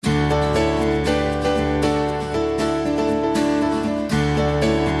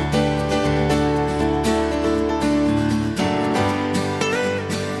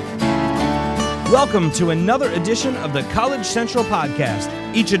Welcome to another edition of the College Central Podcast.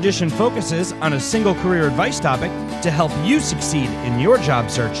 Each edition focuses on a single career advice topic to help you succeed in your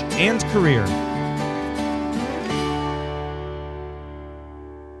job search and career.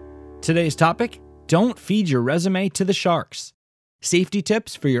 Today's topic: don't feed your resume to the sharks. Safety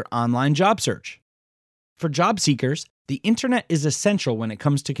tips for your online job search. For job seekers, the internet is essential when it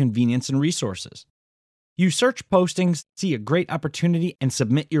comes to convenience and resources. You search postings, see a great opportunity, and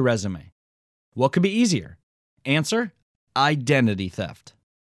submit your resume. What could be easier? Answer: identity theft.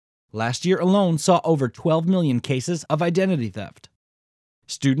 Last year alone saw over 12 million cases of identity theft.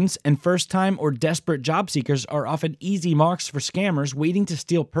 Students and first-time or desperate job seekers are often easy marks for scammers waiting to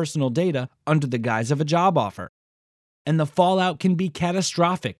steal personal data under the guise of a job offer. And the fallout can be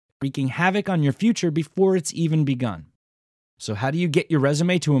catastrophic, wreaking havoc on your future before it's even begun. So how do you get your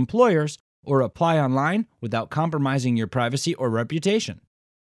resume to employers or apply online without compromising your privacy or reputation?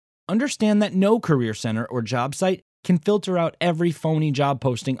 Understand that no career center or job site can filter out every phony job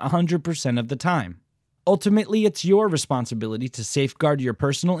posting 100% of the time. Ultimately, it's your responsibility to safeguard your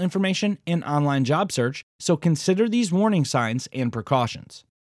personal information in online job search, so consider these warning signs and precautions.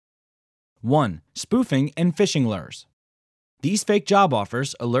 1. Spoofing and phishing lures. These fake job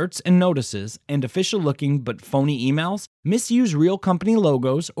offers, alerts and notices, and official-looking but phony emails misuse real company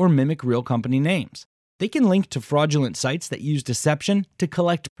logos or mimic real company names. They can link to fraudulent sites that use deception to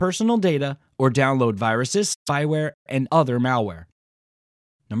collect personal data or download viruses, spyware, and other malware.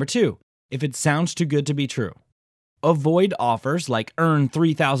 Number 2, if it sounds too good to be true. Avoid offers like earn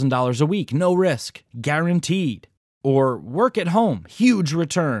 $3,000 a week, no risk, guaranteed, or work at home, huge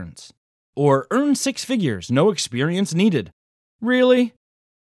returns, or earn 6 figures, no experience needed. Really?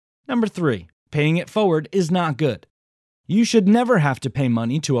 Number 3, paying it forward is not good. You should never have to pay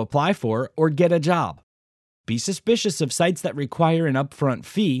money to apply for or get a job. Be suspicious of sites that require an upfront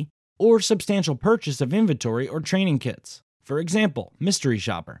fee or substantial purchase of inventory or training kits. For example, Mystery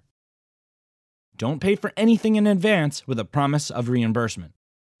Shopper. Don't pay for anything in advance with a promise of reimbursement.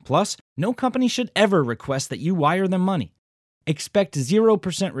 Plus, no company should ever request that you wire them money. Expect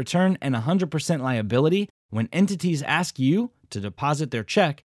 0% return and 100% liability when entities ask you to deposit their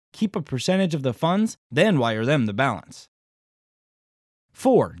check, keep a percentage of the funds, then wire them the balance.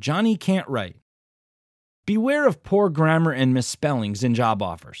 4. Johnny can't write. Beware of poor grammar and misspellings in job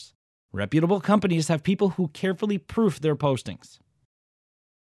offers. Reputable companies have people who carefully proof their postings.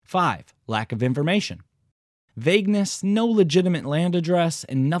 5. Lack of information. Vagueness, no legitimate land address,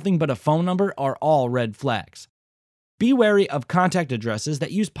 and nothing but a phone number are all red flags. Be wary of contact addresses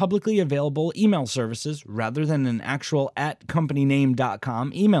that use publicly available email services rather than an actual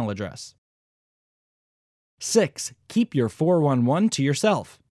 @companyname.com email address. 6. Keep your 411 to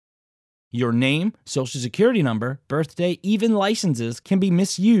yourself. Your name, social security number, birthday, even licenses can be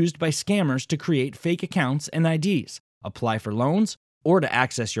misused by scammers to create fake accounts and IDs, apply for loans, or to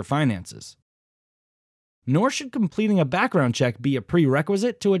access your finances. Nor should completing a background check be a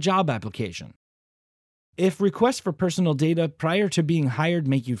prerequisite to a job application. If requests for personal data prior to being hired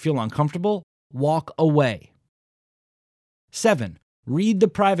make you feel uncomfortable, walk away. 7. Read the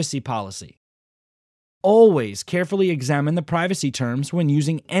privacy policy. Always carefully examine the privacy terms when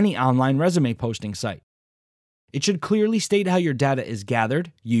using any online resume posting site. It should clearly state how your data is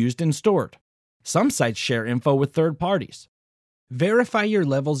gathered, used, and stored. Some sites share info with third parties. Verify your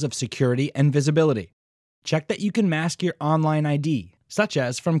levels of security and visibility. Check that you can mask your online ID, such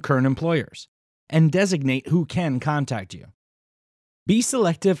as from current employers, and designate who can contact you. Be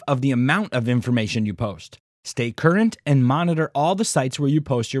selective of the amount of information you post. Stay current and monitor all the sites where you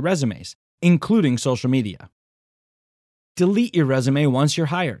post your resumes, including social media. Delete your resume once you're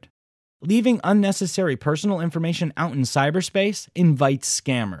hired. Leaving unnecessary personal information out in cyberspace invites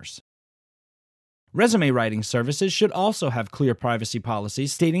scammers. Resume writing services should also have clear privacy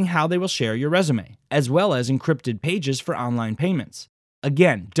policies stating how they will share your resume, as well as encrypted pages for online payments.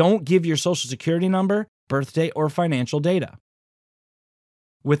 Again, don't give your social security number, birthday, or financial data.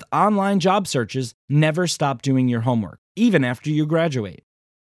 With online job searches, never stop doing your homework, even after you graduate.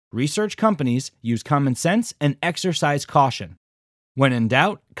 Research companies, use common sense, and exercise caution. When in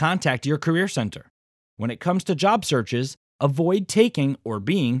doubt, contact your career center. When it comes to job searches, avoid taking or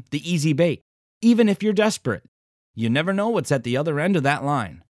being the easy bait, even if you're desperate. You never know what's at the other end of that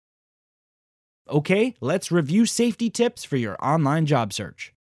line. Okay, let's review safety tips for your online job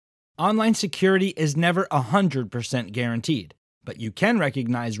search. Online security is never 100% guaranteed, but you can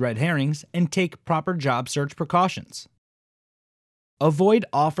recognize red herrings and take proper job search precautions. Avoid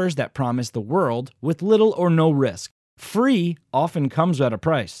offers that promise the world with little or no risk. Free often comes at a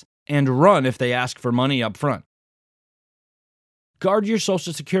price, and run if they ask for money up front. Guard your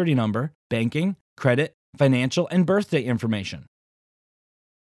social security number, banking, credit, financial, and birthday information.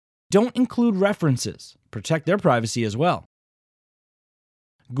 Don't include references. Protect their privacy as well.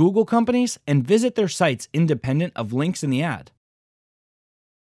 Google companies and visit their sites independent of links in the ad.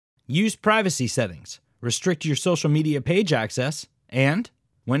 Use privacy settings. Restrict your social media page access. And,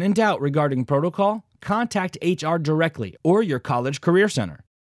 when in doubt regarding protocol, contact HR directly or your college career center.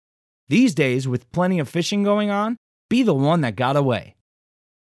 These days, with plenty of phishing going on, be the one that got away.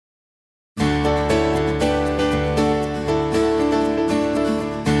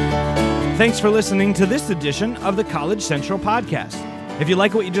 Thanks for listening to this edition of the College Central Podcast. If you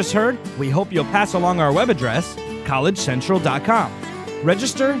like what you just heard, we hope you'll pass along our web address, collegecentral.com.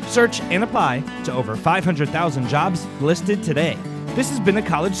 Register, search, and apply to over 500,000 jobs listed today. This has been a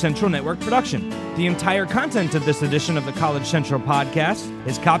College Central Network production. The entire content of this edition of the College Central Podcast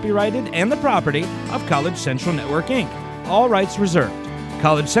is copyrighted and the property of College Central Network, Inc. All rights reserved.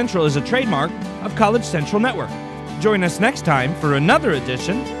 College Central is a trademark of College Central Network. Join us next time for another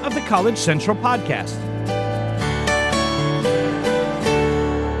edition of the College Central Podcast.